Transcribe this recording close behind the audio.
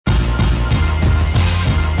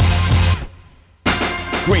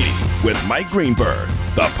Greeny with Mike Greenberg,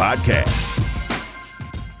 the podcast.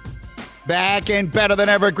 Back and better than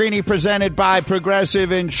ever, Greeny presented by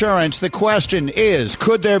Progressive Insurance. The question is,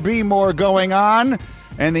 could there be more going on?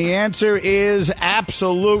 And the answer is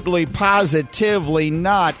absolutely, positively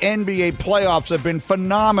not. NBA playoffs have been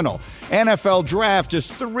phenomenal. NFL draft is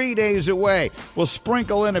 3 days away. We'll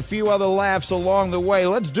sprinkle in a few other laughs along the way.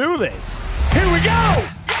 Let's do this. Here we go!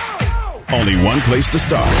 Only one place to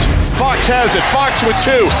start. Fox has it. Fox with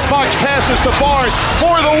two. Fox passes to Barnes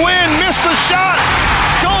for the win. Missed the shot.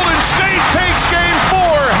 Golden State takes game 4,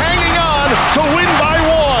 hanging on to win by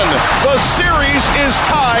 1. The series is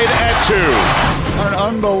tied at 2.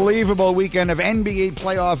 An unbelievable weekend of NBA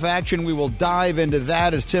playoff action. We will dive into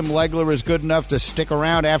that as Tim Legler is good enough to stick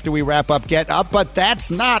around after we wrap up Get Up. But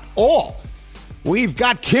that's not all. We've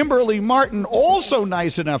got Kimberly Martin also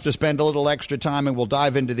nice enough to spend a little extra time, and we'll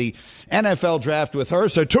dive into the NFL draft with her.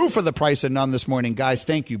 So 2 for the price of none this morning. Guys,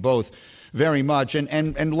 thank you both very much.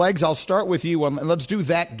 And Legs, I'll start with you. Let's do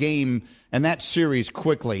that game and that series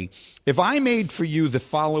quickly. If I made for you the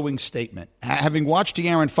following statement, having watched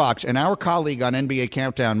De'Aaron Fox, and our colleague on NBA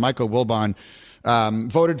Countdown, Michael Wilbon,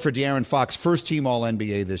 voted for De'Aaron Fox first team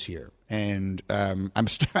All-NBA this year. And I'm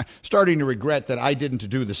starting to regret that I didn't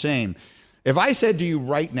do the same. If I said to you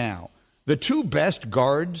right now, the 2 best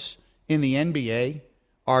guards in the NBA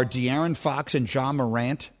are De'Aaron Fox and Ja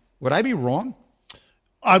Morant, would I be wrong?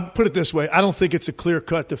 I'd put it this way. I don't think it's a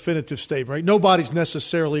clear-cut definitive statement, right? Nobody's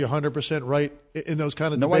necessarily 100% right in those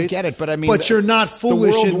kind of debates. No, I get it, but I mean... But you're not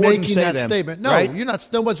foolish in making that them, statement. No, right? You're not.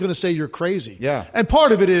 Nobody's going to say you're crazy. Yeah. And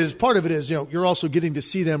part of it is, you're also getting to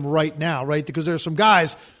see them right now, right? Because there are some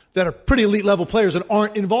guys that are pretty elite level players and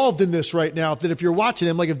aren't involved in this right now, that if you're watching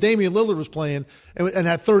him, like if Damian Lillard was playing and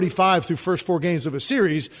had 35 through first 4 games of a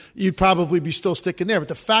series, you'd probably be still sticking there. But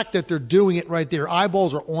the fact that they're doing it right there,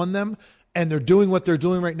 eyeballs are on them, and they're doing what they're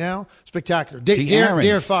doing right now, spectacular.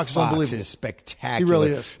 De'Aaron Fox is unbelievable. Is spectacular. He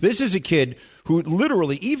really is. This is a kid who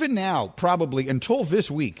literally, even now, probably until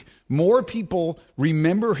this week, more people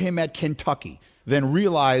remember him at Kentucky than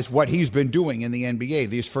realize what he's been doing in the NBA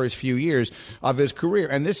these first few years of his career.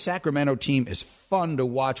 And this Sacramento team is fun to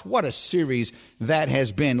watch. What a series that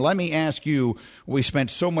has been. Let me ask you, we spent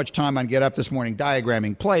so much time on Get Up this morning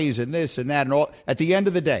diagramming plays and this and that and all. At the end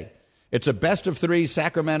of the day, it's a best of 3.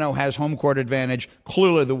 Sacramento has home court advantage.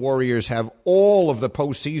 Clearly the Warriors have all of the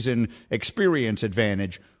postseason experience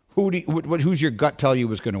advantage. Who's your gut tell you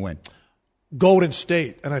was going to win? Golden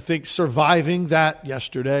State. And I think surviving that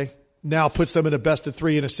yesterday now puts them in a best of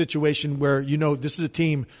 3 in a situation where, this is a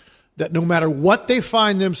team that no matter what they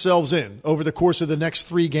find themselves in over the course of the next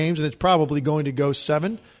 3 games, and it's probably going to go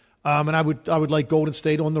 7, and I would like Golden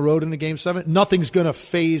State on the road in a game 7. Nothing's going to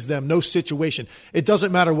phase them. No situation. It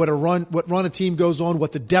doesn't matter what run a team goes on,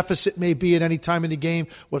 what the deficit may be at any time in the game,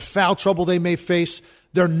 what foul trouble they may face.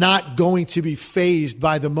 They're not going to be phased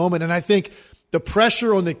by the moment. And I think the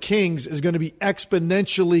pressure on the Kings is going to be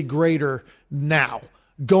exponentially greater now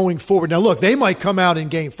going forward. Now, look, they might come out in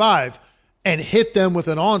game 5 and hit them with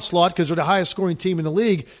an onslaught because they're the highest scoring team in the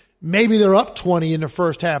league. Maybe they're up 20 in the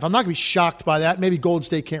first half. I'm not going to be shocked by that. Maybe Golden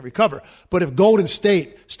State can't recover. But if Golden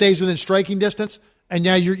State stays within striking distance, and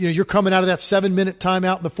now you're coming out of that 7-minute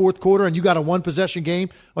timeout in the fourth quarter, and you got a 1-possession game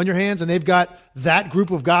on your hands, and they've got that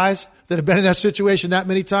group of guys that have been in that situation that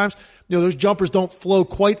many times, those jumpers don't flow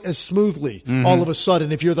quite as smoothly all of a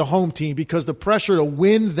sudden if you're the home team, because the pressure to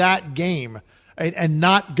win that game and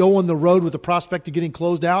not go on the road with the prospect of getting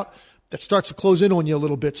closed out, that starts to close in on you a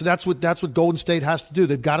little bit. So that's what Golden State has to do.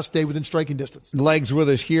 They've got to stay within striking distance. Legs with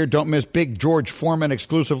us here. Don't miss Big George Foreman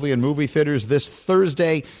exclusively in movie theaters this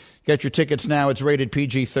Thursday. Get your tickets now. It's rated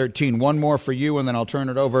PG-13. One more for you, and then I'll turn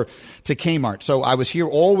it over to Kmart. So I was here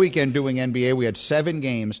all weekend doing NBA. We had 7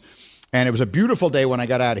 games, and it was a beautiful day when I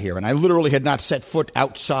got out of here. And I literally had not set foot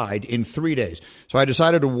outside in 3 days. So I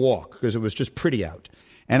decided to walk because it was just pretty out.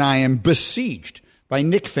 And I am besieged by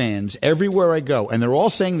Knick fans everywhere I go, and they're all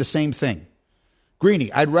saying the same thing. Greeny,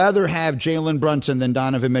 I'd rather have Jalen Brunson than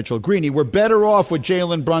Donovan Mitchell. Greeny, we're better off with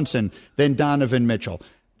Jalen Brunson than Donovan Mitchell.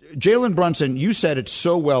 Jalen Brunson, you said it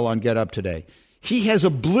so well on Get Up today. He has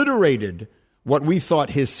obliterated what we thought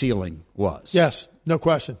his ceiling was. Yes, no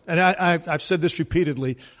question. And I've said this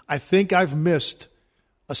repeatedly. I think I've missed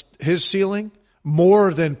his ceiling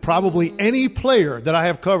more than probably any player that I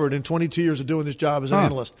have covered in 22 years of doing this job as an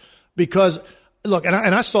analyst. Because, look, and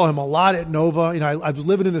I saw him a lot at Nova. I was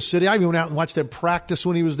living in the city. I even went out and watched him practice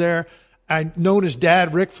when he was there. I've known his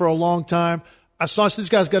dad, Rick, for a long time. I said, this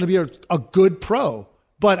guy's going to be a good pro.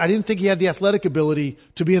 But I didn't think he had the athletic ability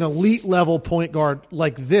to be an elite level point guard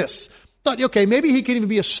like this. Thought, okay, maybe he can even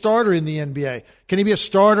be a starter in the NBA. Can he be a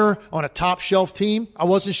starter on a top-shelf team? I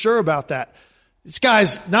wasn't sure about that. This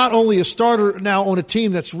guy's not only a starter now on a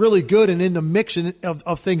team that's really good and in the mix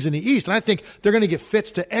of things in the East, and I think they're going to get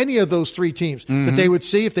fits to any of those three teams that they would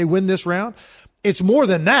see if they win this round. It's more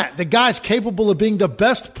than that. The guy's capable of being the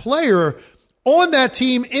best player on that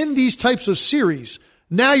team in these types of series.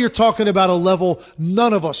 Now you're talking about a level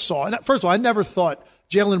none of us saw. And first of all, I never thought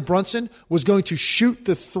Jalen Brunson was going to shoot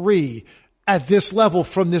the three at this level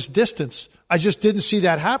from this distance. I just didn't see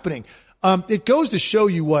that happening. It goes to show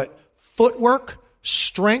you what footwork,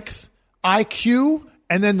 strength, IQ,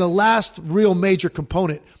 and then the last real major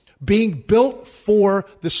component, being built for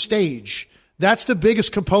the stage. That's the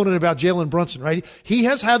biggest component about Jalen Brunson, right? He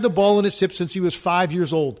has had the ball in his hips since he was 5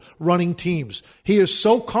 years old, running teams. He is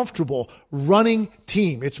so comfortable running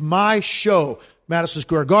team. It's my show. Madison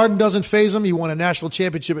Square Garden doesn't faze him. He won a national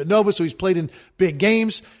championship at Nova, so he's played in big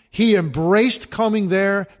games. He embraced coming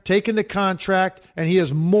there, taking the contract, and he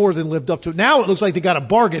has more than lived up to it. Now it looks like they got a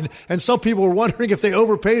bargain, and some people are wondering if they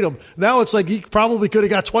overpaid him. Now it's like he probably could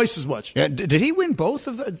have got twice as much. Yeah, did he win both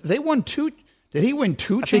of the? They won two. Did he win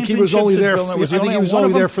two? I think he was only there. I think he was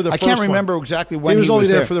only there for the first one. I can't remember exactly when he was only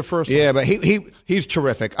there for the first one. Yeah, but he's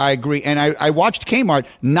terrific. I agree. And I watched Kmart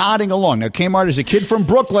nodding along. Now, Kmart is a kid from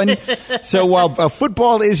Brooklyn, so while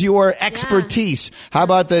football is your expertise, how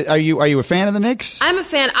about the? Are you a fan of the Knicks? I'm a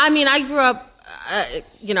fan. I mean, I grew up.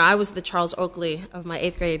 I was the Charles Oakley of my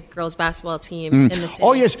 8th grade girls basketball team in the city.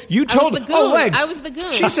 Oh, yes. You told me. I was the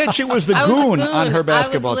goon. She said she was the goon on her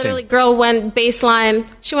basketball team. Girl went baseline.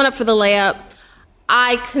 She went up for the layup.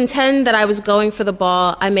 I contend that I was going for the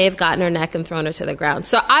ball. I may have gotten her neck and thrown her to the ground.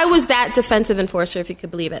 So I was that defensive enforcer, if you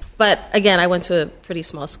could believe it. But again, I went to a pretty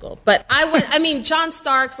small school. But John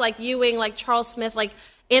Starks, like Ewing, like Charles Smith, like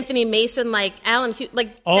Anthony Mason, like Allen Hughes,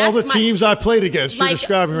 like all the teams I played against. You're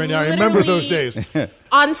describing right now. I remember those days.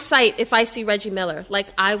 On site, if I see Reggie Miller, like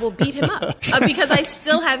I will beat him up because I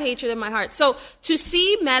still have hatred in my heart. So to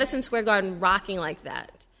see Madison Square Garden rocking like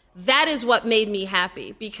that. That is what made me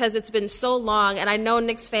happy because it's been so long, and I know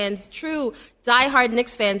Knicks fans, true diehard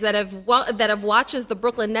Knicks fans that have watched as the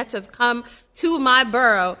Brooklyn Nets have come to my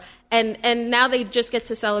borough, and now they just get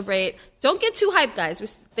to celebrate. Don't get too hyped,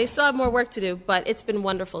 guys. They still have more work to do, but it's been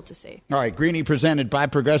wonderful to see. All right, Greeny presented by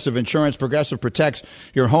Progressive Insurance. Progressive protects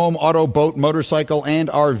your home, auto, boat, motorcycle, and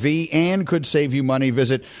RV, and could save you money.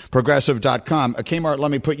 Visit Progressive.com. Kmart,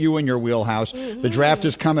 let me put you in your wheelhouse. Mm-hmm. The draft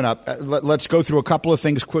is coming up. Let's go through a couple of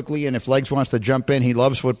things quickly, and if Legs wants to jump in, he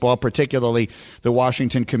loves football, particularly the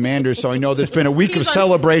Washington Commanders, so I know there's been a week of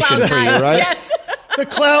celebration for you, right? Yes. The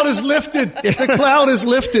cloud is lifted. The cloud is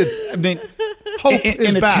lifted. I mean, hope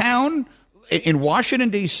is back. A town in Washington,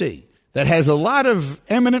 D.C., that has a lot of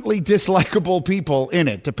eminently dislikable people in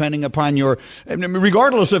it, depending upon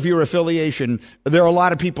regardless of your affiliation, there are a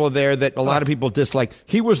lot of people there that a lot of people dislike.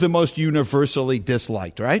 He was the most universally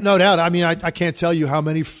disliked, right? No doubt. I mean, I can't tell you how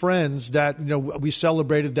many friends that we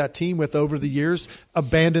celebrated that team with over the years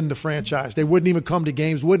abandoned the franchise. They wouldn't even come to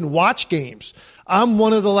games, wouldn't watch games. I'm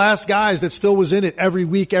one of the last guys that still was in it every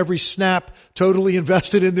week, every snap, totally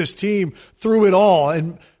invested in this team through it all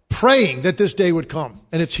and praying that this day would come,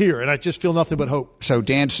 and it's here, and I just feel nothing but hope. So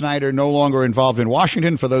Dan Snyder no longer involved in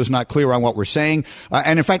Washington, for those not clear on what we're saying.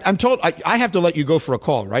 And in fact, I'm told I have to let you go for a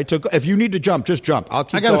call, right? So if you need to jump, just jump. I'll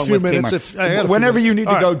keep going. I got a few minutes. Whenever you need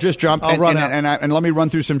to go, just jump. I'll run out. And let me run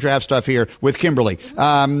through some draft stuff here with Kimberly.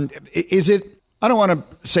 Is it... I don't want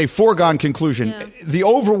to say foregone conclusion. Yeah. The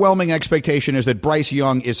overwhelming expectation is that Bryce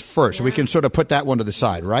Young is first. Yeah. We can sort of put that one to the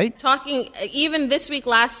side, right? Talking even this week,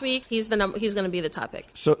 last week, he's going to be the top pick.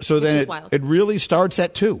 So then it really starts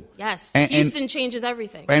at 2. Yes. Houston changes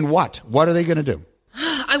everything. And what? What are they going to do?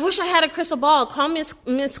 I wish I had a crystal ball. Call Miss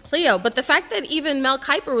Cleo. But the fact that even Mel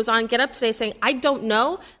Kiper was on Get Up today saying, I don't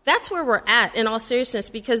know, that's where we're at in all seriousness,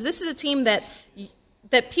 because this is a team that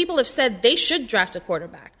people have said they should draft a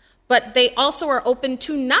quarterback. But they also are open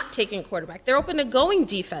to not taking a quarterback. They're open to going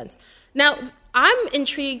defense. Now, I'm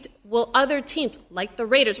intrigued, will other teams, like the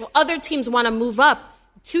Raiders, will other teams want to move up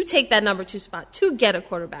to take that number 2 spot, to get a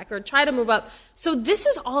quarterback, or try to move up? So this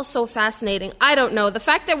is all so fascinating. I don't know. The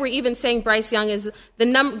fact that we're even saying Bryce Young is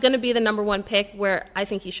going to be the number 1 pick, where I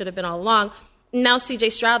think he should have been all along. Now,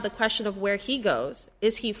 C.J. Stroud, the question of where he goes.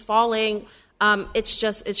 Is he falling? It's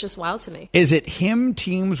just wild to me. Is it him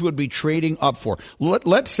teams would be trading up for?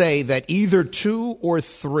 Let's say that either 2 or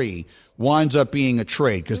 3 winds up being a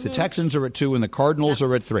trade, because the Texans are at 2 and the Cardinals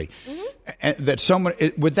are at 3. And that someone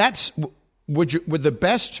would the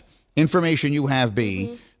best information you have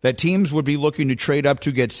be that teams would be looking to trade up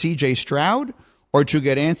to get C.J. Stroud or to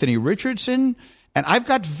get Anthony Richardson? And I've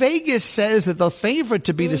got Vegas says that the favorite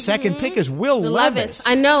to be the second pick is Will Levis.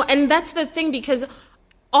 I know, and that's the thing, because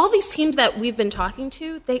all these teams that we've been talking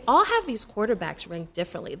to, they all have these quarterbacks ranked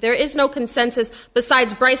differently. There is no consensus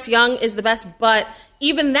besides Bryce Young is the best, but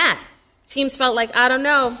even that, teams felt like, I don't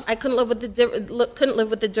know, I couldn't live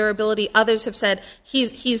with the durability. Others have said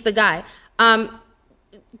he's the guy.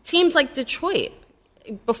 Teams like Detroit,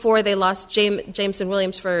 before they lost Jameson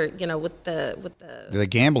Williams for, with the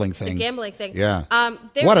gambling thing. Yeah.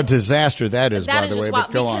 What a disaster that is, by the way.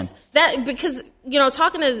 But go on. Because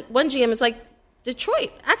talking to one GM is like, Detroit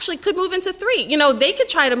actually could move into 3. They could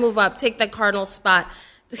try to move up, take that Cardinals spot.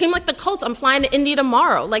 A team like the Colts, I'm flying to Indy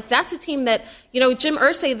tomorrow. Like, that's a team that, Jim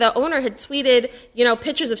Irsay, the owner, had tweeted,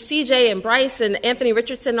 pictures of CJ and Bryce and Anthony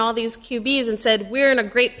Richardson and all these QBs and said, we're in a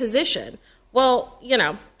great position. Well,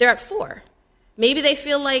 they're at 4. Maybe they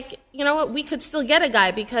feel like, we could still get a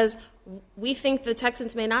guy because we think the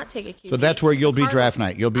Texans may not take a QB. So that's where you'll be draft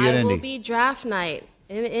night. You'll be in Indy. I will be draft night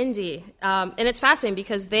in Indy. And it's fascinating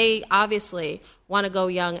because they obviously want to go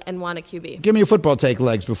young and want a QB. Give me a football take,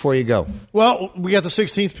 Legs, before you go. Well, we got the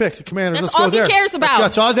 16th pick, the Commanders. That's Let's all go there. he cares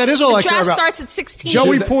about. That is all I care about. The draft starts at 16.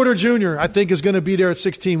 Joey Porter Jr., I think, is going to be there at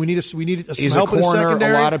 16. We need some help in the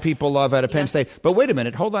secondary. A lot of people love out of Penn State. But wait a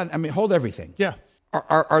minute. Hold on. Hold everything. Yeah.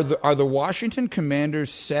 Are the Washington Commanders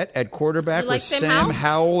set at quarterback like with Sam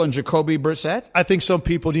Howell and Jacoby Brissett? I think some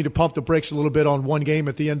people need to pump the brakes a little bit on one game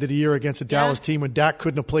at the end of the year against a Dallas team when Dak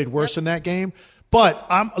couldn't have played worse in that game. But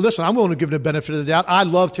I'm willing to give him the benefit of the doubt. I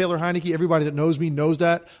love Taylor Heineke. Everybody that knows me knows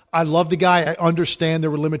that. I love the guy. I understand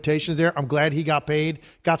there were limitations there. I'm glad he got paid,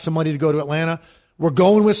 got some money to go to Atlanta. We're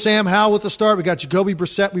going with Sam Howell at the start. We got Jacoby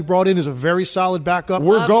Brissett we brought in as a very solid backup.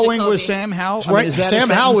 We're going with Sam Howell? Right. Sam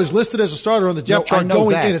Howell is listed as a starter on the depth chart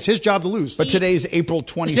going in. It's his job to lose. But today's April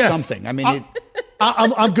 20-something.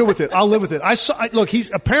 I'm good with it. I'll live with it. Look, he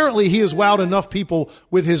has wowed enough people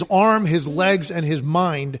with his arm, his legs, and his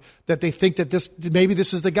mind that they think that maybe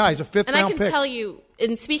this is the guy. He's a fifth-round pick. And I can tell you,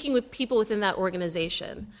 in speaking with people within that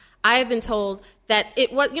organization, I have been told that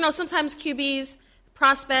it was, sometimes QBs,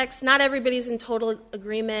 prospects, not everybody's in total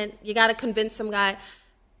agreement. You got to convince some guy.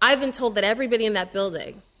 I've been told that everybody in that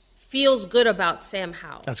building feels good about Sam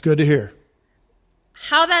Howell. That's good to hear.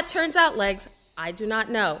 How that turns out, Legs, I do not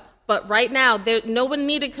know. But right now, no one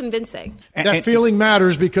needed convincing. That feeling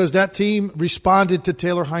matters because that team responded to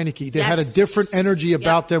Taylor Heineke. They had a different energy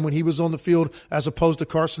about them when he was on the field as opposed to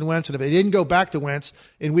Carson Wentz. And if they didn't go back to Wentz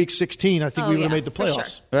in Week 16, I think we would have made the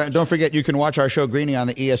playoffs. Sure. Don't forget, you can watch our show, Greeny, on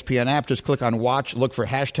the ESPN app. Just click on Watch, look for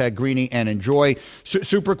hashtag Greeny, and enjoy.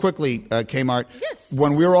 Super quickly, Kmart,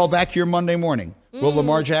 when we're all back here Monday morning, will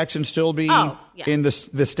Lamar Jackson still be in the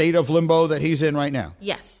state of limbo that he's in right now?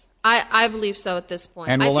 Yes. I believe so at this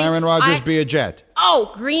point. And will Aaron Rodgers be a Jet?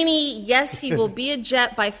 Oh, Greeny, yes, he will be a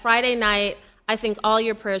Jet by Friday night. I think all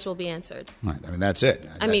your prayers will be answered. Right, that's it.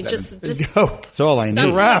 Just that's all I need.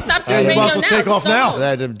 Stop doing radio now. Take off now.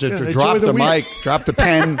 Drop the mic, drop the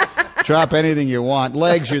pen, drop anything you want.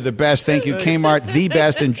 Legs, you're the best. Thank you, Kmart, the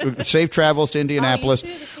best. And safe travels to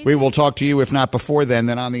Indianapolis. We will talk to you, if not before then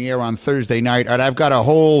on the air on Thursday night. All right, I've got a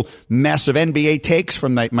whole mess of NBA takes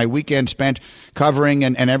from my weekend spent covering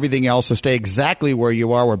and everything else. So stay exactly where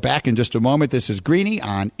you are. We're back in just a moment. This is Greeny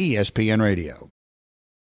on ESPN Radio.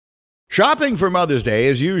 Shopping for Mother's Day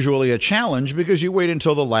is usually a challenge because you wait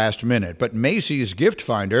until the last minute, but Macy's Gift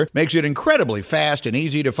Finder makes it incredibly fast and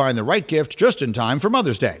easy to find the right gift just in time for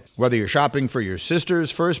Mother's Day. Whether you're shopping for your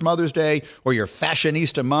sister's first Mother's Day or your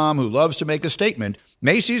fashionista mom who loves to make a statement,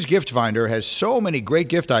 Macy's Gift Finder has so many great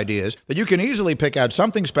gift ideas that you can easily pick out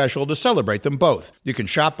something special to celebrate them both. You can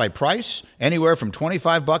shop by price, anywhere from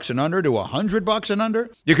 $25 and under to $100 and under.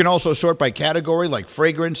 You can also sort by category like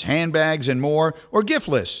fragrance, handbags, and more, or gift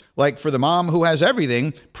lists, like for the mom who has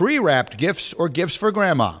everything, pre-wrapped gifts or gifts for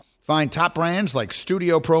grandma. Find top brands like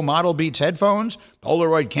Studio Pro Model Beats headphones,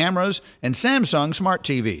 Polaroid cameras, and Samsung smart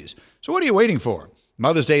TVs. So what are you waiting for?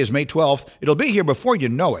 Mother's Day is May 12th. It'll be here before you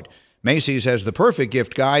know it. Macy's has the perfect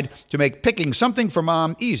gift guide to make picking something for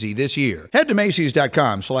mom easy this year. Head to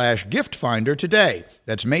Macys.com/giftfinder today.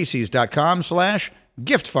 That's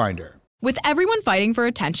Macys.com/giftfinder. With everyone fighting for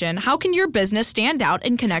attention, how can your business stand out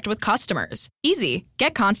and connect with customers? Easy.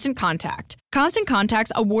 Get Constant Contact. Constant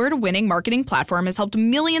Contact's award-winning marketing platform has helped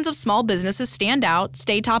millions of small businesses stand out,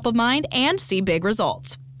 stay top of mind, and see big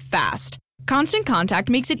results. Fast. Constant Contact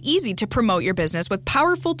makes it easy to promote your business with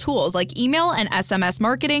powerful tools like email and SMS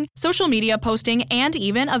marketing, social media posting, and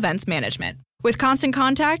even events management. With Constant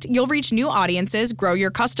Contact, you'll reach new audiences, grow your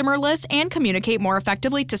customer list, and communicate more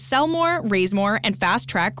effectively to sell more, raise more, and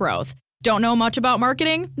fast-track growth. Don't know much about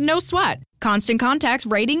marketing? No sweat. Constant Contact's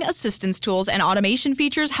writing assistance tools and automation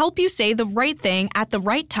features help you say the right thing at the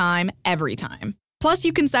right time, every time. Plus,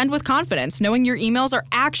 you can send with confidence, knowing your emails are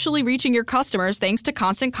actually reaching your customers thanks to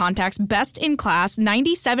Constant Contact's best-in-class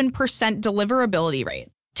 97% deliverability rate.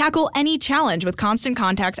 Tackle any challenge with Constant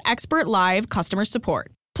Contact's expert live customer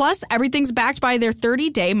support. Plus, everything's backed by their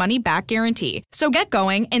 30-day money-back guarantee. So get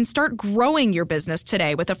going and start growing your business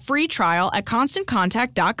today with a free trial at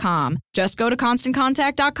ConstantContact.com. Just go to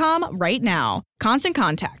ConstantContact.com right now. Constant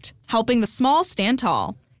Contact, helping the small stand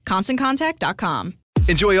tall. ConstantContact.com.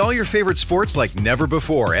 Enjoy all your favorite sports like never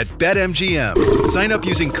before at BetMGM. Sign up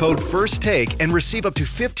using code FIRSTTAKE and receive up to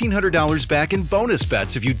 $1,500 back in bonus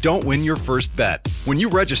bets if you don't win your first bet. When you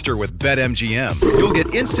register with BetMGM, you'll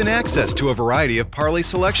get instant access to a variety of parlay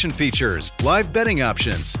selection features, live betting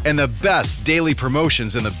options, and the best daily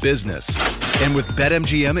promotions in the business. And with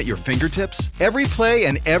BetMGM at your fingertips, every play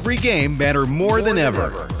and every game matter more than ever.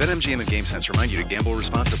 BetMGM and GameSense remind you to gamble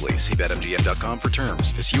responsibly. See BetMGM.com for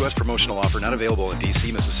terms. This U.S. promotional offer not available in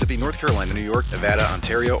D.C., Mississippi, North Carolina, New York, Nevada,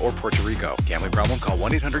 Ontario, or Puerto Rico. Gambling problem? Call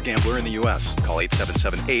 1-800-GAMBLER in the U.S. Call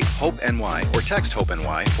 877-8-HOPE-NY or text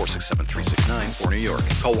HOPE-NY 467-369 for New York.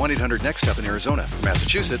 Call 1-800-NEXT-STEP in Arizona. For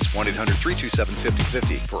Massachusetts,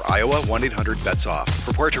 1-800-327-5050. For Iowa, 1-800-BETS-OFF.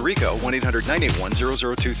 For Puerto Rico,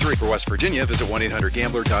 1-800-981-0023. For West Virginia, visit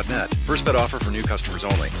 1-800-GAMBLER.net. First bet offer for new customers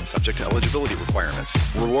only. Subject to eligibility requirements.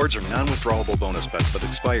 Rewards are non-withdrawable bonus bets that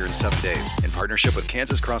expire in 7 days. In partnership with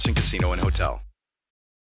Kansas Crossing Casino and Hotel.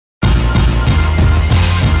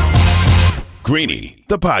 Greeny,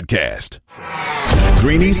 the podcast.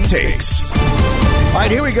 Greeny's Takes. All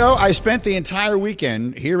right, here we go. I spent the entire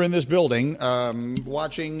weekend here in this building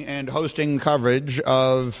watching and hosting coverage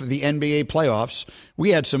of the NBA playoffs.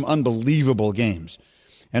 We had some unbelievable games.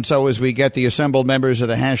 And so as we get the assembled members of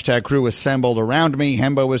the hashtag crew assembled around me,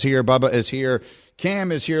 Hembo is here, Bubba is here, Cam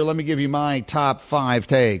is here. Let me give you my top 5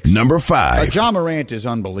 takes. Number 5. Ja Morant is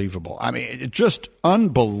unbelievable. I mean, it's just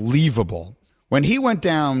unbelievable. When he went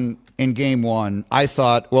down in game 1, I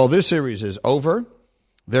thought, well, this series is over.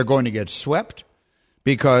 They're going to get swept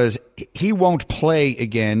because he won't play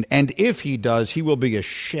again. And if he does, he will be a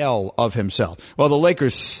shell of himself. Well, the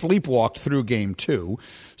Lakers sleepwalked through game 2.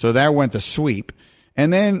 So there went the sweep.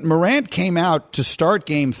 And then Morant came out to start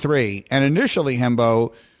game 3. And initially,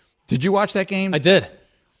 Hembo, did you watch that game? I did.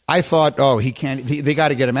 I thought, oh, he can't. They got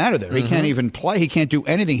to get him out of there. He can't even play. He can't do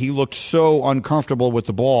anything. He looked so uncomfortable with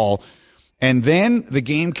the ball. And then the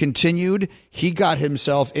game continued. He got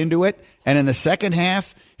himself into it. And in the second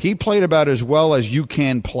half, he played about as well as you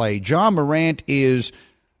can play. Ja Morant is,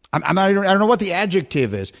 I don't know what the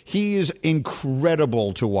adjective is. He is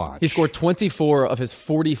incredible to watch. He scored 24 of his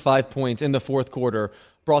 45 points in the fourth quarter,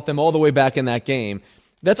 brought them all the way back in that game.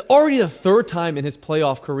 That's already the third time in his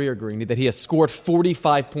playoff career, Greeny, that he has scored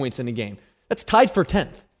 45 points in a game. That's tied for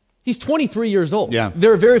 10th. He's 23 years old. Yeah.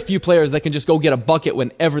 There are very few players that can just go get a bucket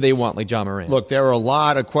whenever they want, like Ja Morant. Look, there are a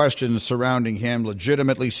lot of questions surrounding him,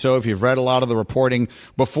 legitimately so. If you've read a lot of the reporting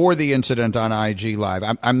before the incident on IG Live,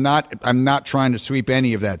 I'm not trying to sweep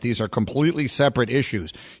any of that. These are completely separate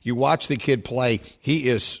issues. You watch the kid play; he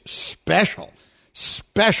is special.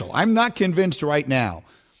 I'm not convinced right now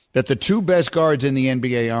that the 2 best guards in the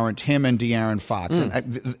NBA aren't him and De'Aaron Fox.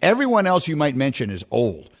 And everyone else you might mention is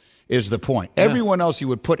old. Is the point. Yeah. Everyone else you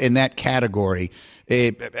would put in that category.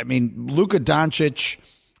 I mean, Luka Doncic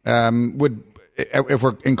would, if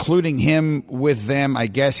we're including him with them, I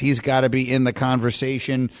guess he's got to be in the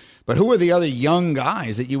conversation. But who are the other young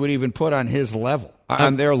guys that you would even put on his level,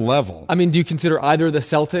 on their level? I mean, do you consider either the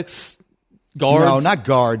Celtics guards? No, not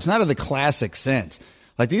guards. Not in the classic sense.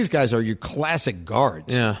 Like, these guys are your classic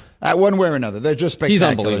guards. Yeah. One way or another. They're just spectacular.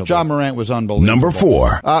 He's unbelievable. Ja Morant was unbelievable. Number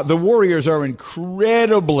 4. The Warriors are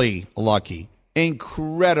incredibly lucky.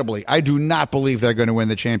 Incredibly. I do not believe they're going to win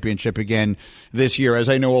the championship again this year, as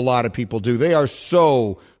I know a lot of people do. They are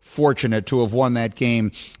so fortunate to have won that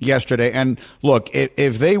game yesterday. And look,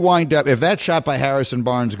 if they wind up, if that shot by Harrison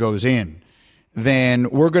Barnes goes in, then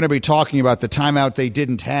we're going to be talking about the timeout they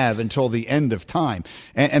didn't have until the end of time.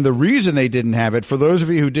 And the reason they didn't have it, for those of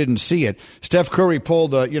you who didn't see it, Steph Curry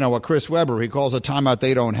pulled a Chris Webber. He calls a timeout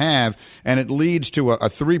they don't have, and it leads to a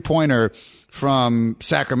three-pointer from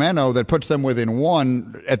Sacramento that puts them within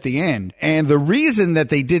 1 at the end. And the reason that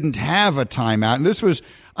they didn't have a timeout, and this was,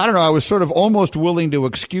 I don't know, I was sort of almost willing to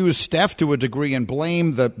excuse Steph to a degree and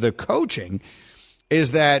blame the coaching,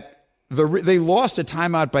 is that they lost a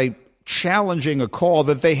timeout by challenging a call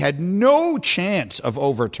that they had no chance of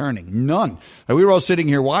overturning. None. And we were all sitting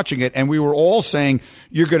here watching it, and we were all saying,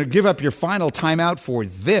 you're going to give up your final timeout for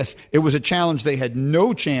this. It was a challenge they had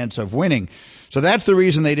no chance of winning. So that's the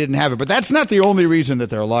reason they didn't have it. But that's not the only reason that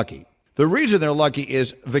they're lucky. The reason they're lucky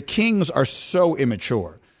is the Kings are so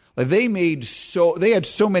immature. They had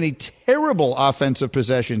so many terrible offensive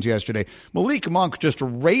possessions yesterday. Malik Monk just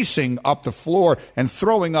racing up the floor and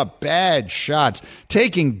throwing up bad shots,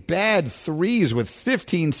 taking bad threes with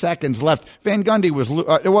 15 seconds left. Van Gundy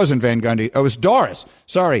it wasn't Van Gundy. It was Doris.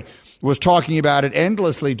 Sorry. Was talking about it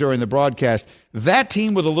endlessly during the broadcast. That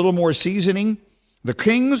team with a little more seasoning, the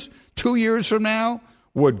Kings, 2 years from now,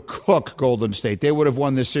 would cook Golden State. They would have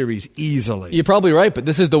won this series easily. You're probably right, but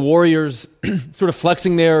this is the Warriors sort of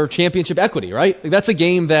flexing their championship equity, right? Like that's a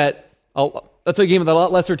game that a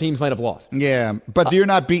lot lesser teams might have lost. Yeah, but you're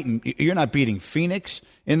not beating Phoenix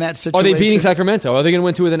in that situation. Are they beating Sacramento? Are they going to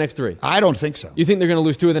win 2 of the next 3? I don't think so. You think they're going to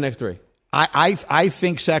lose 2 of the next 3? I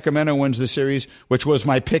think Sacramento wins the series, which was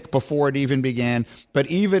my pick before it even began. But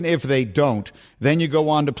even if they don't, then you go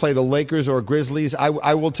on to play the Lakers or Grizzlies.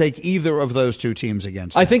 I will take either of those 2 teams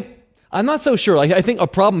against them. I'm not so sure. I think a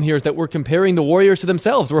problem here is that we're comparing the Warriors to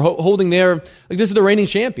themselves. We're holding this is the reigning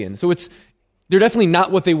champion. So they're definitely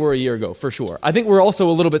not what they were a year ago, for sure. I think we're also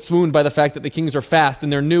a little bit swooned by the fact that the Kings are fast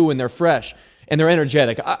and they're new and they're fresh. And they're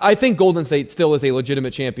energetic. I think Golden State still is a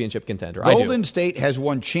legitimate championship contender. Golden State has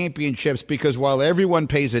won championships because while everyone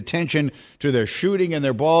pays attention to their shooting and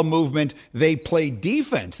their ball movement, they play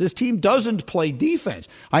defense. This team doesn't play defense.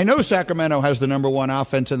 I know Sacramento has the number 1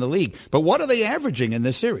 offense in the league, but what are they averaging in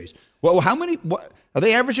this series? Well, are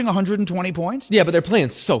they averaging 120 points? Yeah, but they're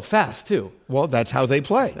playing so fast, too. Well, that's how they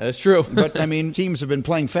play. That is true. But, teams have been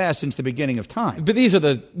playing fast since the beginning of time. But this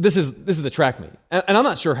is the track meet. And I'm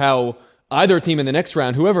not sure how either team in the next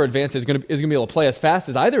round, whoever advances, is going to be able to play as fast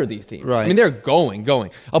as either of these teams. Right. They're going.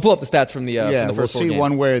 I'll pull up the stats from the first we'll see games.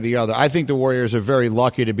 One way or the other. I think the Warriors are very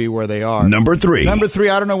lucky to be where they are. Number 3,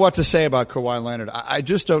 I don't know what to say about Kawhi Leonard. I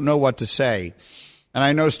just don't know what to say. And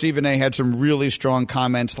I know Stephen A. had some really strong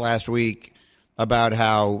comments last week about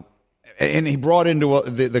how, and he brought into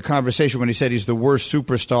the conversation when he said he's the worst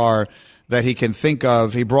superstar that he can think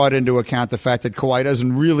of. He brought into account the fact that Kawhi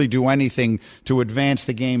doesn't really do anything to advance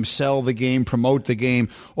the game, sell the game, promote the game,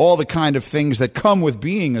 all the kind of things that come with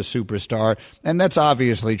being a superstar. And that's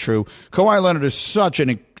obviously true. Kawhi Leonard is such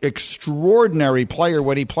an extraordinary player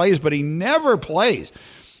when he plays, but he never plays.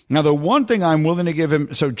 Now, the one thing I'm willing to give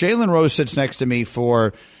him, so Jalen Rose sits next to me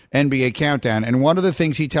for NBA Countdown, and one of the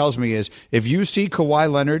things he tells me is if you see Kawhi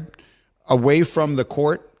Leonard away from the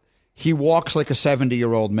court, he walks like a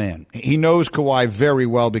 70-year-old man. He knows Kawhi very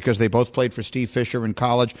well because they both played for Steve Fisher in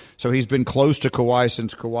college, so he's been close to Kawhi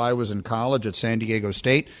since Kawhi was in college at San Diego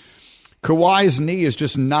State. Kawhi's knee is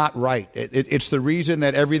just not right. It's the reason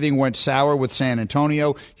that everything went sour with San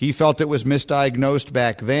Antonio. He felt it was misdiagnosed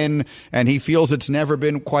back then, and he feels it's never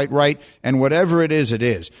been quite right, and whatever it is, it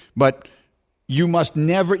is. But you must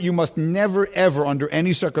never, ever, under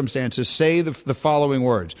any circumstances, say the following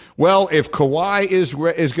words. Well, if Kawhi is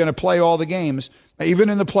going to play all the games, even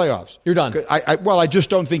in the playoffs, you're done. I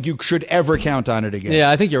just don't think you should ever count on it again.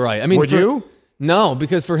 Yeah, I think you're right. Would you? No,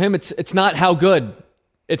 because for him, it's not how good,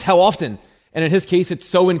 it's how often. And in his case, it's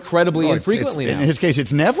so incredibly infrequently now. In his case,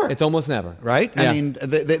 it's never. It's almost never. Right? Yeah.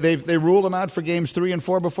 They rule him out for games 3 and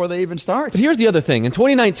 4 before they even start. But here's the other thing. In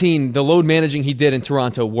 2019, the load managing he did in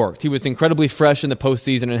Toronto worked. He was incredibly fresh in the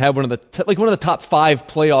postseason and had one of the top 5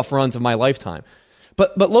 playoff runs of my lifetime.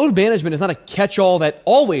 But load management is not a catch-all that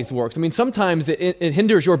always works. Sometimes it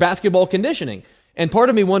hinders your basketball conditioning. And part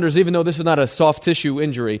of me wonders, even though this is not a soft tissue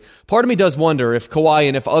injury, part of me does wonder if Kawhi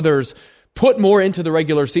and if others put more into the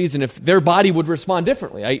regular season, if their body would respond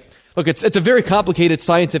differently. Look, it's a very complicated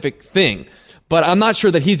scientific thing, but I'm not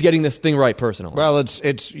sure that he's getting this thing right personally. Well,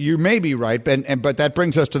 it's you may be right, but that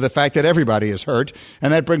brings us to the fact that everybody is hurt,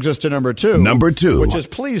 and that brings us to number 2. Number 2, which is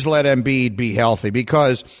please let Embiid be healthy,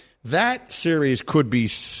 because that series could be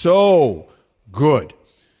so good.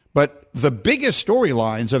 But the biggest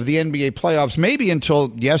storylines of the NBA playoffs, maybe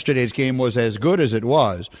until yesterday's game was as good as it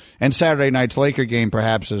was, and Saturday night's Laker game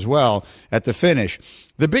perhaps as well at the finish,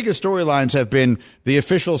 the biggest storylines have been the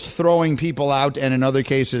officials throwing people out and in other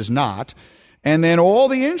cases not, and then all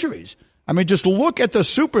the injuries. Just look at the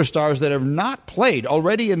superstars that have not played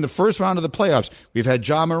already in the first round of the playoffs. We've had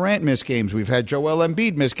Ja Morant miss games. We've had Joel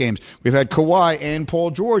Embiid miss games. We've had Kawhi and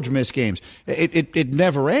Paul George miss games. It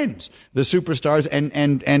never ends. The superstars and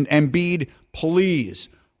Embiid, please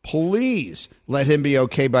please let him be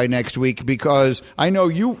okay by next week, because I know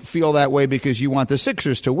you feel that way because you want the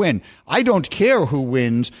Sixers to win. I don't care who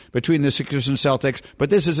wins between the Sixers and Celtics, but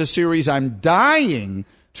this is a series I'm dying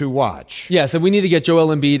to watch. Yes, and we need to get Joel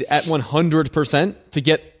Embiid at 100% to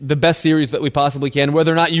get the best series that we possibly can,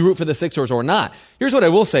 whether or not you root for the Sixers or not. Here's what I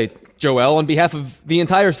will say, Joel, on behalf of the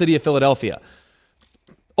entire city of Philadelphia.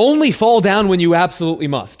 Only fall down when you absolutely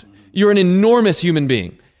must. You're an enormous human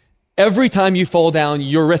being. Every time you fall down,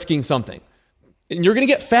 you're risking something. And you're going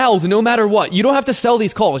to get fouled no matter what. You don't have to sell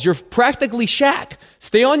these calls. You're practically Shaq.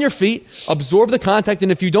 Stay on your feet, absorb the contact,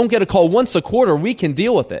 and if you don't get a call once a quarter, we can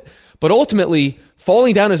deal with it. But ultimately,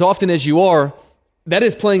 falling down as often as you are, that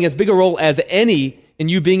is playing as big a role as any in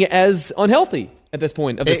you being as unhealthy at this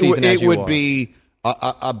point of the season as you are. It would be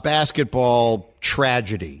a basketball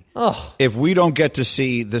tragedy if we don't get to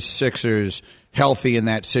see the Sixers healthy in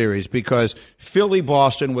that series, because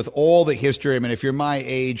Philly-Boston, with all the history, I mean, if you're my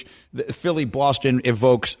age, Philly-Boston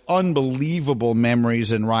evokes unbelievable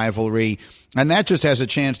memories and rivalry, and that just has a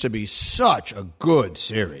chance to be such a good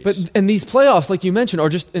series. And these playoffs, like you mentioned, are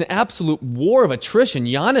just an absolute war of attrition.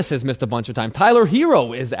 Giannis has missed a bunch of time. Tyler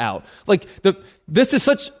Hero is out. Like, the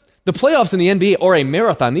playoffs in the NBA are a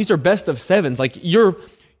marathon. These are best of sevens. Like,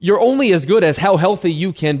 you're only as good as how healthy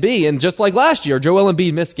you can be. And just like last year, Joel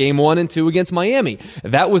Embiid missed game 1 and 2 against Miami.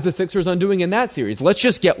 That was the Sixers' undoing in that series. Let's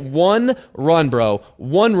just get one run, bro.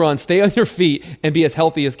 One run, stay on your feet, and be as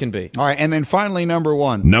healthy as can be. All right, and then finally, number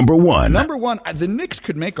one. Number one, the Knicks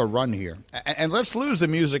could make a run here. And let's lose the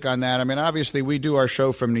music on that. I mean, obviously, we do our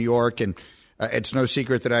show from New York, and it's no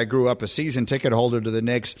secret that I grew up a season ticket holder to the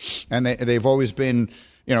Knicks, and they've always been...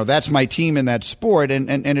 that's my team in that sport, and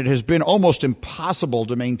it has been almost impossible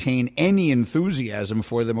to maintain any enthusiasm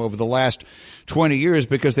for them over the last 20 years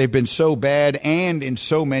because they've been so bad and in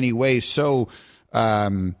so many ways so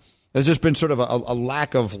there's just been sort of a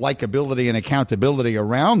lack of likability and accountability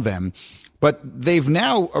around them. But they've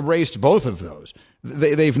now erased both of those.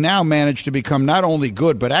 They've now managed to become not only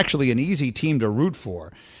good, but actually an easy team to root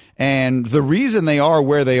for. And the reason they are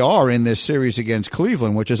where they are in this series against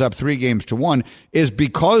Cleveland, which is up 3-1, is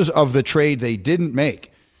because of the trade they didn't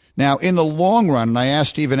make. Now, in the long run, and I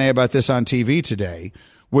asked Stephen A. about this on TV today,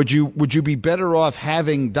 would you be better off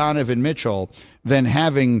having Donovan Mitchell than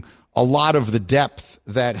having a lot of the depth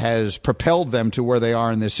that has propelled them to where they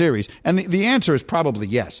are in this series? And the answer is probably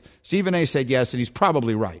yes. Stephen A. said yes, and he's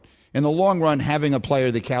probably right. In the long run, having a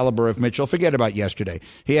player the caliber of Mitchell, forget about yesterday.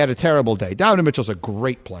 He had a terrible day. Donovan Mitchell's a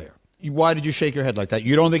great player. Why did you shake your head like that?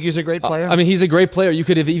 You don't think he's a great player? I mean, he's a great player. You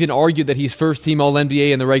could have even argued that he's first-team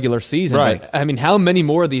All-NBA in the regular season. Right. But, I mean, how many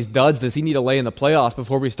more of these duds does he need to lay in the playoffs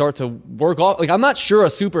before we start to work off? Like, I'm not sure a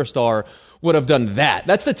superstar would have done that.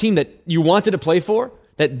 That's the team that you wanted to play for,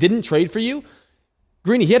 that didn't trade for you.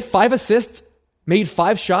 Greeny, he had 5 assists, made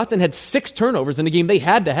 5 shots, and had 6 turnovers in a game they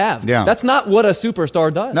had to have. Yeah. That's not what a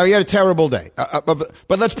superstar does. No, he had a terrible day.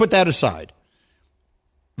 But let's put that aside.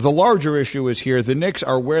 The larger issue is here. The Knicks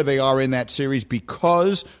are where they are in that series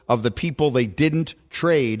because of the people they didn't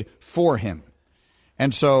trade for him.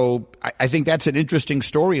 And so I think that's an interesting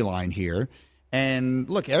storyline here. And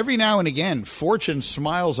look, every now and again, fortune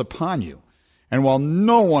smiles upon you. And while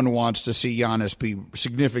no one wants to see Giannis be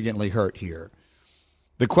significantly hurt here,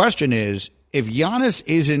 the question is, if Giannis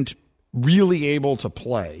isn't really able to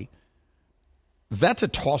play, that's a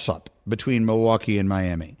toss-up between Milwaukee and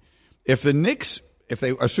Miami. If the Knicks,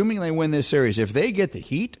 assuming they win this series, if they get the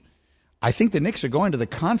Heat, I think the Knicks are going to the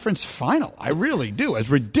conference final. I really do. As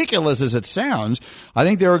ridiculous as it sounds, I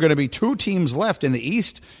think there are going to be 2 teams left in the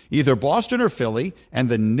East, either Boston or Philly, and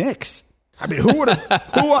the Knicks. I mean,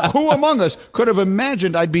 who among us could have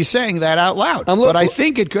imagined I'd be saying that out loud? But I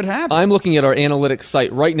think it could happen. I'm looking at our analytics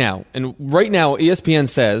site right now, and right now ESPN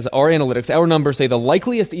says, our numbers say the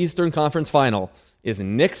likeliest Eastern Conference final is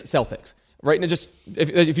Knicks-Celtics. Right now, just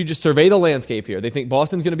if you just survey the landscape here, they think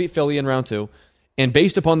Boston's going to beat Philly in round 2, and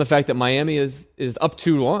based upon the fact that Miami is up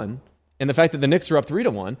 2-1, and the fact that the Knicks are up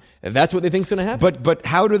 3-1, that's what they think is going to happen. But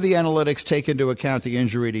how do the analytics take into account the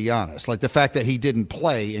injury to Giannis? Like the fact that he didn't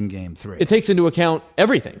play in Game 3? It takes into account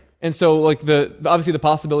everything. And so, like obviously the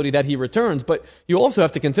possibility that he returns, but you also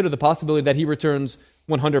have to consider the possibility that he returns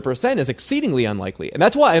 100% is exceedingly unlikely. And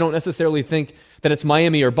that's why I don't necessarily think that it's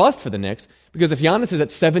Miami or bust for the Knicks, because if Giannis is at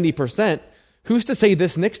 70%, who's to say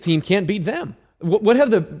this Knicks team can't beat them? What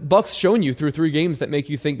have the Bucks shown you through 3 games that make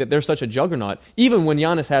you think that they're such a juggernaut, even when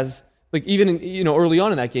Giannis has... Like, even early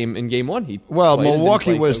on in that game, in Game 1,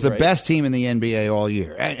 Milwaukee was the best team in the NBA all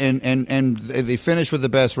year. And they finished with the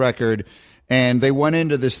best record, and they went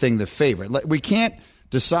into this thing the favorite. We can't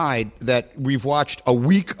decide that we've watched a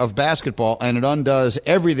week of basketball and it undoes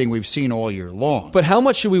everything we've seen all year long. But how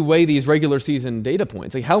much should we weigh these regular season data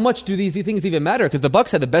points? Like, how much do these things even matter? Because the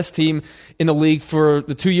Bucks had the best team in the league for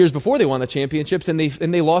the 2 years before they won the championships, and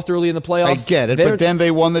they lost early in the playoffs. I get it, but then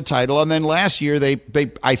they won the title, and then last year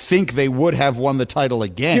I think they would have won the title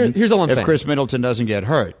again. Here's all I'm saying. If Chris Middleton doesn't get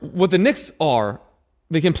hurt. What the Knicks are,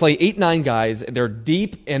 they can play 8-9 guys. They're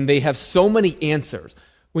deep, and they have so many answers.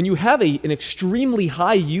 When you have an extremely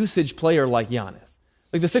high usage player like Giannis,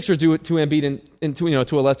 like the Sixers do it to Embiid and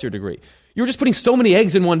to a lesser degree, you're just putting so many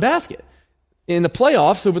eggs in one basket. In the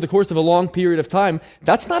playoffs, over the course of a long period of time,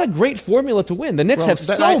 that's not a great formula to win. The Knicks have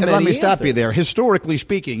so many Let me stop answers. you there. Historically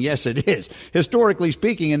speaking, yes, it is. Historically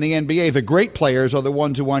speaking, in the NBA, the great players are the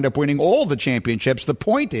ones who wind up winning all the championships. The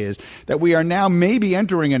point is that we are now maybe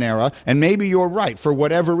entering an era, and maybe you're right, for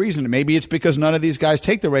whatever reason. Maybe it's because none of these guys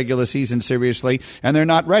take the regular season seriously, and they're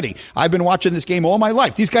not ready. I've been watching this game all my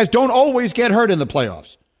life. These guys don't always get hurt in the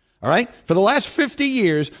playoffs. All right? For the last 50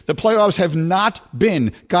 years, the playoffs have not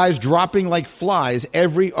been guys dropping like flies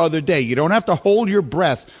every other day. You don't have to hold your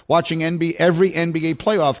breath watching every NBA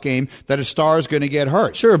playoff game that a star is going to get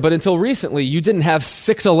hurt. Sure, but until recently, you didn't have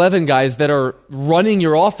 6'11 guys that are running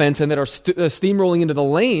your offense and that are steamrolling into the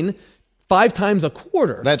lane 5 times a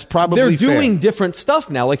quarter. That's probably They're doing different stuff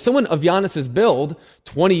now. Like someone of Giannis's build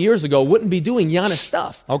 20 years ago wouldn't be doing Giannis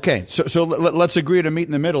stuff. Okay, so let's agree to meet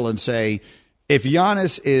in the middle and say, if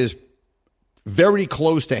Giannis is very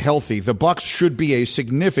close to healthy, the Bucks should be a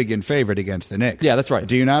significant favorite against the Knicks. Yeah, that's right.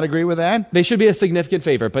 Do you not agree with that? They should be a significant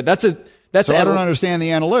favorite, but that's I don't understand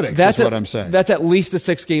the analytics. That's what I'm saying. That's at least a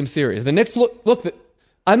 6-game series. The Knicks look.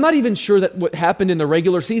 I'm not even sure that what happened in the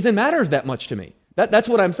regular season matters that much to me. That's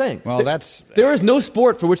what I'm saying. Well, there is no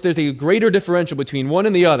sport for which there's a greater differential between one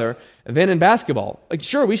and the other than in basketball. Like,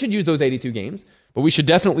 sure, we should use those 82 games. But we should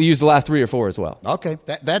definitely use the last 3 or 4 as well. Okay,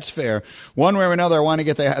 that's fair. One way or another, I want to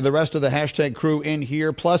get the rest of the hashtag crew in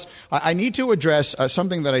here. Plus, I need to address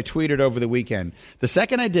something that I tweeted over the weekend. The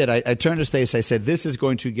second I did, I turned to Stacey. I said, this is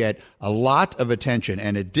going to get a lot of attention.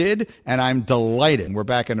 And it did, and I'm delighted. We're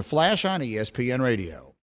back in a flash on ESPN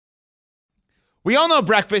Radio. We all know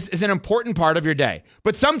breakfast is an important part of your day.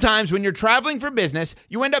 But sometimes when you're traveling for business,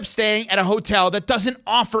 you end up staying at a hotel that doesn't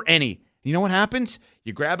offer any. You know what happens?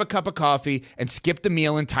 You grab a cup of coffee and skip the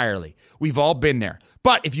meal entirely. We've all been there.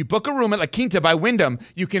 But if you book a room at La Quinta by Wyndham,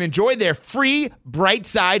 you can enjoy their free Bright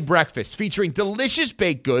Side breakfast featuring delicious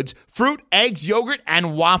baked goods, fruit, eggs, yogurt,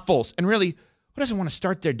 and waffles. And really, who doesn't want to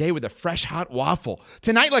start their day with a fresh, hot waffle?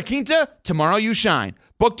 Tonight, La Quinta, tomorrow you shine.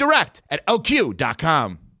 Book direct at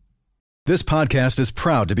LQ.com. This podcast is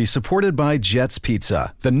proud to be supported by Jets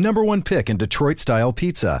Pizza, the #1 pick in Detroit-style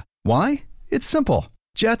pizza. Why? It's simple.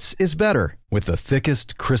 Jets is better. With the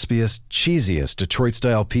thickest, crispiest, cheesiest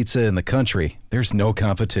Detroit-style pizza in the country, there's no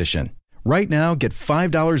competition. Right now, get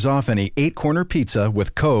 $5 off any 8-corner pizza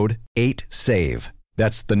with code 8SAVE.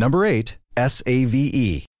 That's the number 8,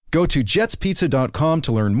 S-A-V-E. Go to jetspizza.com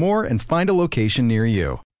to learn more and find a location near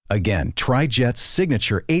you. Again, try Jet's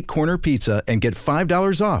signature 8-corner pizza and get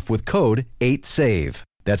 $5 off with code 8SAVE.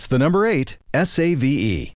 That's the number 8,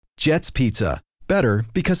 S-A-V-E. Jet's Pizza. Better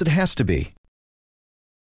because it has to be.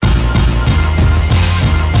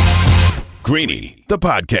 Greeny, the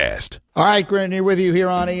podcast. All right, Greeny with you here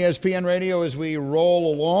on ESPN Radio as we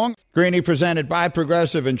roll along. Greeny presented by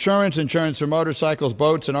Progressive Insurance. Insurance for motorcycles,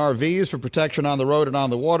 boats, and RVs for protection on the road and on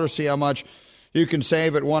the water. See how much you can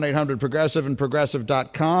save at 1-800-PROGRESSIVE and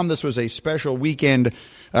Progressive.com. This was a special weekend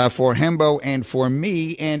for Hembo and for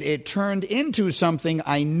me, and it turned into something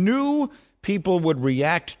I knew people would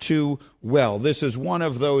react to well. This is one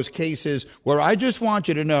of those cases where I just want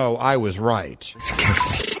you to know I was right.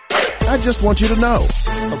 I just want you to know.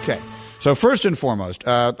 Okay. So first and foremost,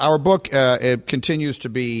 our book it continues to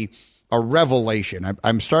be a revelation.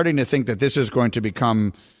 I'm starting to think that this is going to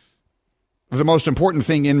become the most important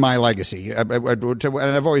thing in my legacy. And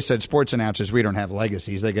I've always said sports announcers, we don't have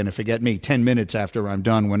legacies. They're going to forget me 10 minutes after I'm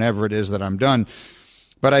done, whenever it is that I'm done.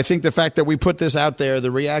 But I think the fact that we put this out there,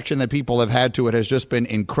 the reaction that people have had to it has just been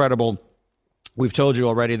incredible. We've told you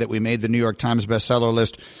already that we made the New York Times bestseller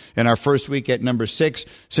list in our first week at number 6.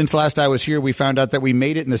 Since last I was here, we found out that we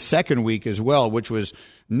made it in the second week as well, which was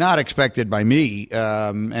not expected by me.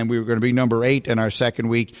 And we were going to be number 8 in our second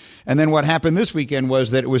week. And then what happened this weekend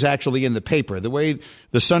was that it was actually in the paper. The way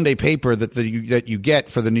the Sunday paper that you get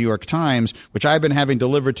for the New York Times, which I've been having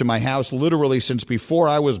delivered to my house literally since before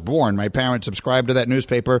I was born. My parents subscribed to that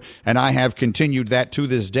newspaper, and I have continued that to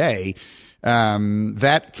this day.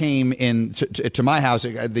 That came in to my house.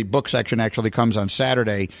 The book section actually comes on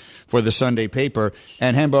Saturday for the Sunday paper.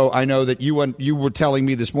 And Hembo, I know that you were telling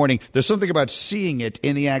me this morning there's something about seeing it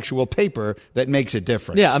in the actual paper that makes it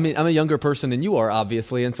different. Yeah, I mean, I'm a younger person than you are,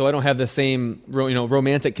 obviously, and so I don't have the same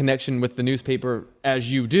romantic connection with the newspaper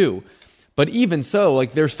as you do. But even so,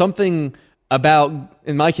 like, there's something about,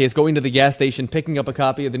 in my case, going to the gas station, picking up a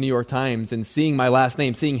copy of the New York Times and seeing my last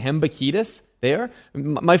name, seeing Hembekides there.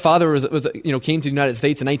 My father was came to the United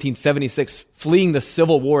States in 1976, fleeing the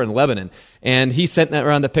civil war in Lebanon, and he sent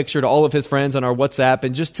around the picture to all of his friends on our WhatsApp.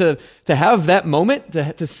 And just to have that moment,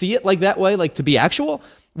 to see it like that way, like to be actual,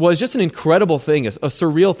 was just an incredible thing, a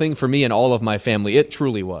surreal thing for me and all of my family. It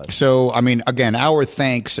truly was. So, I mean, again, our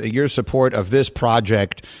thanks, your support of this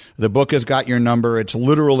project. The book has got your number. It's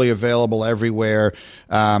literally available everywhere.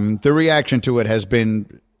 The reaction to it has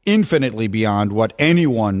been infinitely beyond what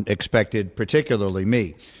anyone expected, particularly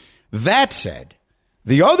me. That said,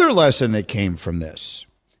 the other lesson that came from this,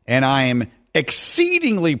 and I am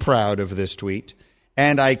exceedingly proud of this tweet,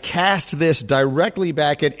 and I cast this directly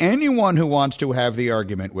back at anyone who wants to have the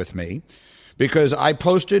argument with me, because I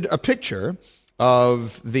posted a picture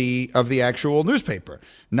of the actual newspaper,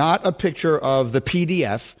 not a picture of the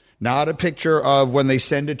PDF, not a picture of when they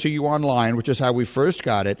send it to you online, which is how we first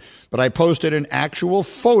got it, but I posted an actual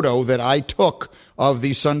photo that I took of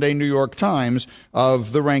the Sunday New York Times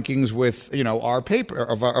of the rankings with, our paper,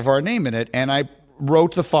 of our name in it, and I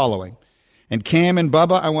wrote the following. And Cam and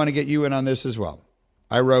Bubba, I want to get you in on this as well.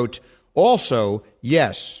 I wrote, also,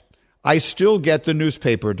 yes, I still get the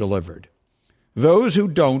newspaper delivered. Those who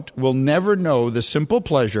don't will never know the simple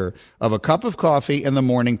pleasure of a cup of coffee and the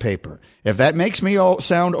morning paper. If that makes me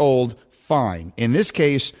sound old, fine. In this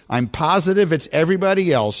case, I'm positive it's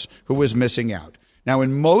everybody else who is missing out. Now,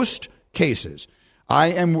 in most cases, I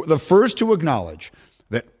am the first to acknowledge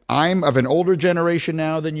that I'm of an older generation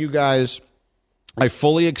now than you guys. I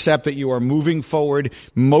fully accept that you are moving forward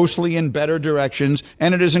mostly in better directions,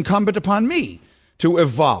 and it is incumbent upon me to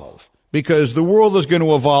evolve, because the world is going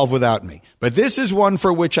to evolve without me. But this is one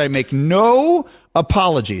for which I make no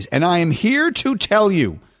apologies. And I am here to tell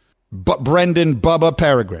you, Brendan Bubba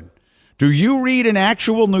Peregrine, do you read an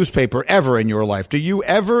actual newspaper ever in your life? Do you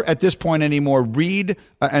ever, at this point anymore, read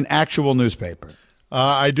an actual newspaper?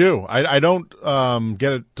 I do. I don't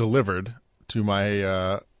get it delivered to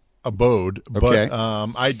my abode, okay.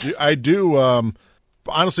 But I do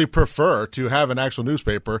honestly prefer to have an actual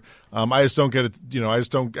newspaper. I just don't get it, I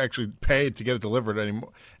just don't actually pay to get it delivered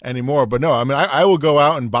anymore. But no, I mean, I will go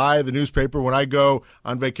out and buy the newspaper when I go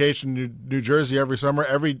on vacation to New Jersey every summer.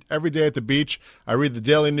 Every day at the beach, I read the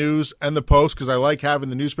Daily News and the Post because I like having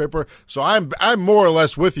the newspaper. So I'm more or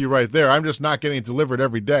less with you right there. I'm just not getting it delivered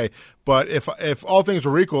every day. But if all things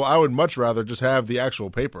were equal, I would much rather just have the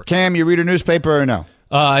actual paper. Cam, you read a newspaper or no?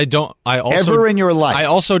 I don't. I also ever in your life. I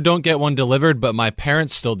also don't get one delivered, but my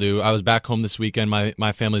parents still do. I was back home this weekend.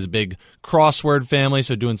 My family's a big crossword family,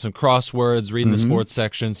 so doing some crosswords, reading the sports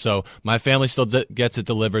section. So my family still gets it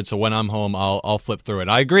delivered. So when I'm home, I'll flip through it.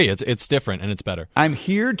 I agree. It's different and it's better. I'm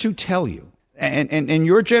here to tell you, and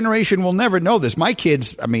your generation will never know this. My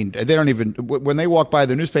kids, I mean, they don't even, when they walk by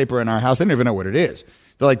the newspaper in our house, they don't even know what it is.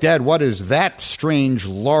 They're like, Dad, what is that strange,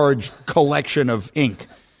 large collection of ink?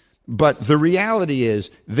 But the reality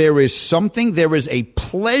is there is a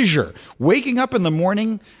pleasure. Waking up in the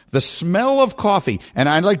morning, the smell of coffee, and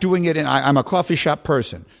I like doing it I'm a coffee shop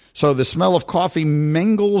person. So the smell of coffee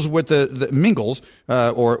mingles with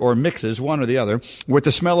or mixes, one or the other, with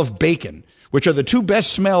the smell of bacon, which are the two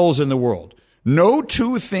best smells in the world. No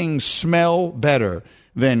two things smell better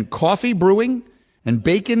than coffee brewing and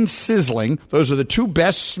bacon sizzling. Those are the two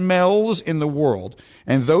best smells in the world.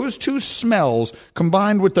 And those two smells,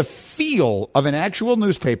 combined with the feel of an actual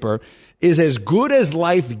newspaper, is as good as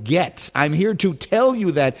life gets. I'm here to tell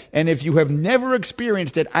you that. And if you have never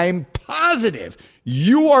experienced it, I'm positive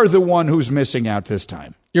you are the one who's missing out this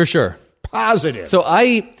time. You're sure? Positive. So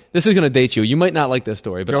this is going to date you. You might not like this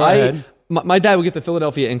story, but Go ahead. My dad would get the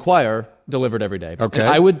Philadelphia Inquirer delivered every day. Okay. And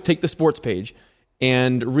I would take the sports page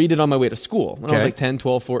and read it on my way to school when I was Okay. like 10,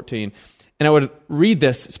 12, 14. And I would read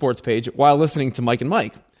this sports page while listening to Mike and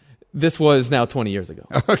Mike. This was now 20 years ago.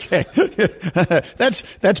 Okay.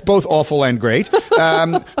 That's both awful and great.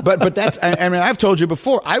 But that's, I mean, I've told you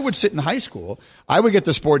before, I would sit in high school. I would get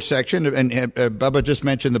the sports section, and Bubba just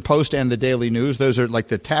mentioned the Post and the Daily News. Those are like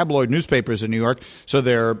the tabloid newspapers in New York, so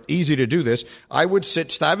they're easy to do this. I would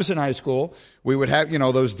sit, Stuyvesant High School. We would have,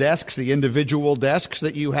 those desks, the individual desks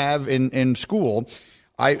that you have in school.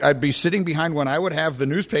 I'd be sitting behind one. I would have the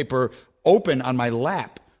newspaper open on my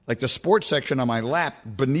lap, like the sports section on my lap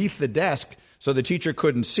beneath the desk, so the teacher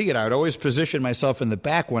couldn't see it. I would always position myself in the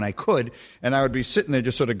back when I could, and I would be sitting there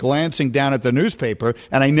just sort of glancing down at the newspaper,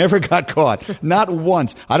 and I never got caught. Not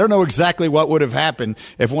once. I don't know exactly what would have happened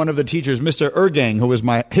if one of the teachers, Mr. Ergang, who was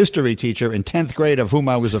my history teacher in 10th grade, of whom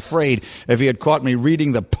I was afraid, if he had caught me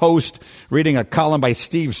reading the Post, reading a column by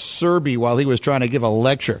Steve Serby while he was trying to give a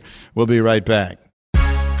lecture. We'll be right back.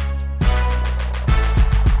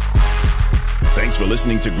 Thanks for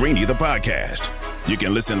listening to Greeny, the podcast. You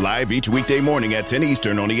can listen live each weekday morning at 10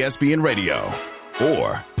 Eastern on ESPN Radio.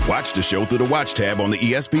 Or watch the show through the Watch tab on the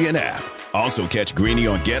ESPN app. Also catch Greeny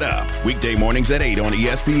on Get Up, weekday mornings at 8 on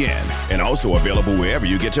ESPN. And also available wherever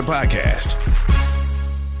you get your podcast.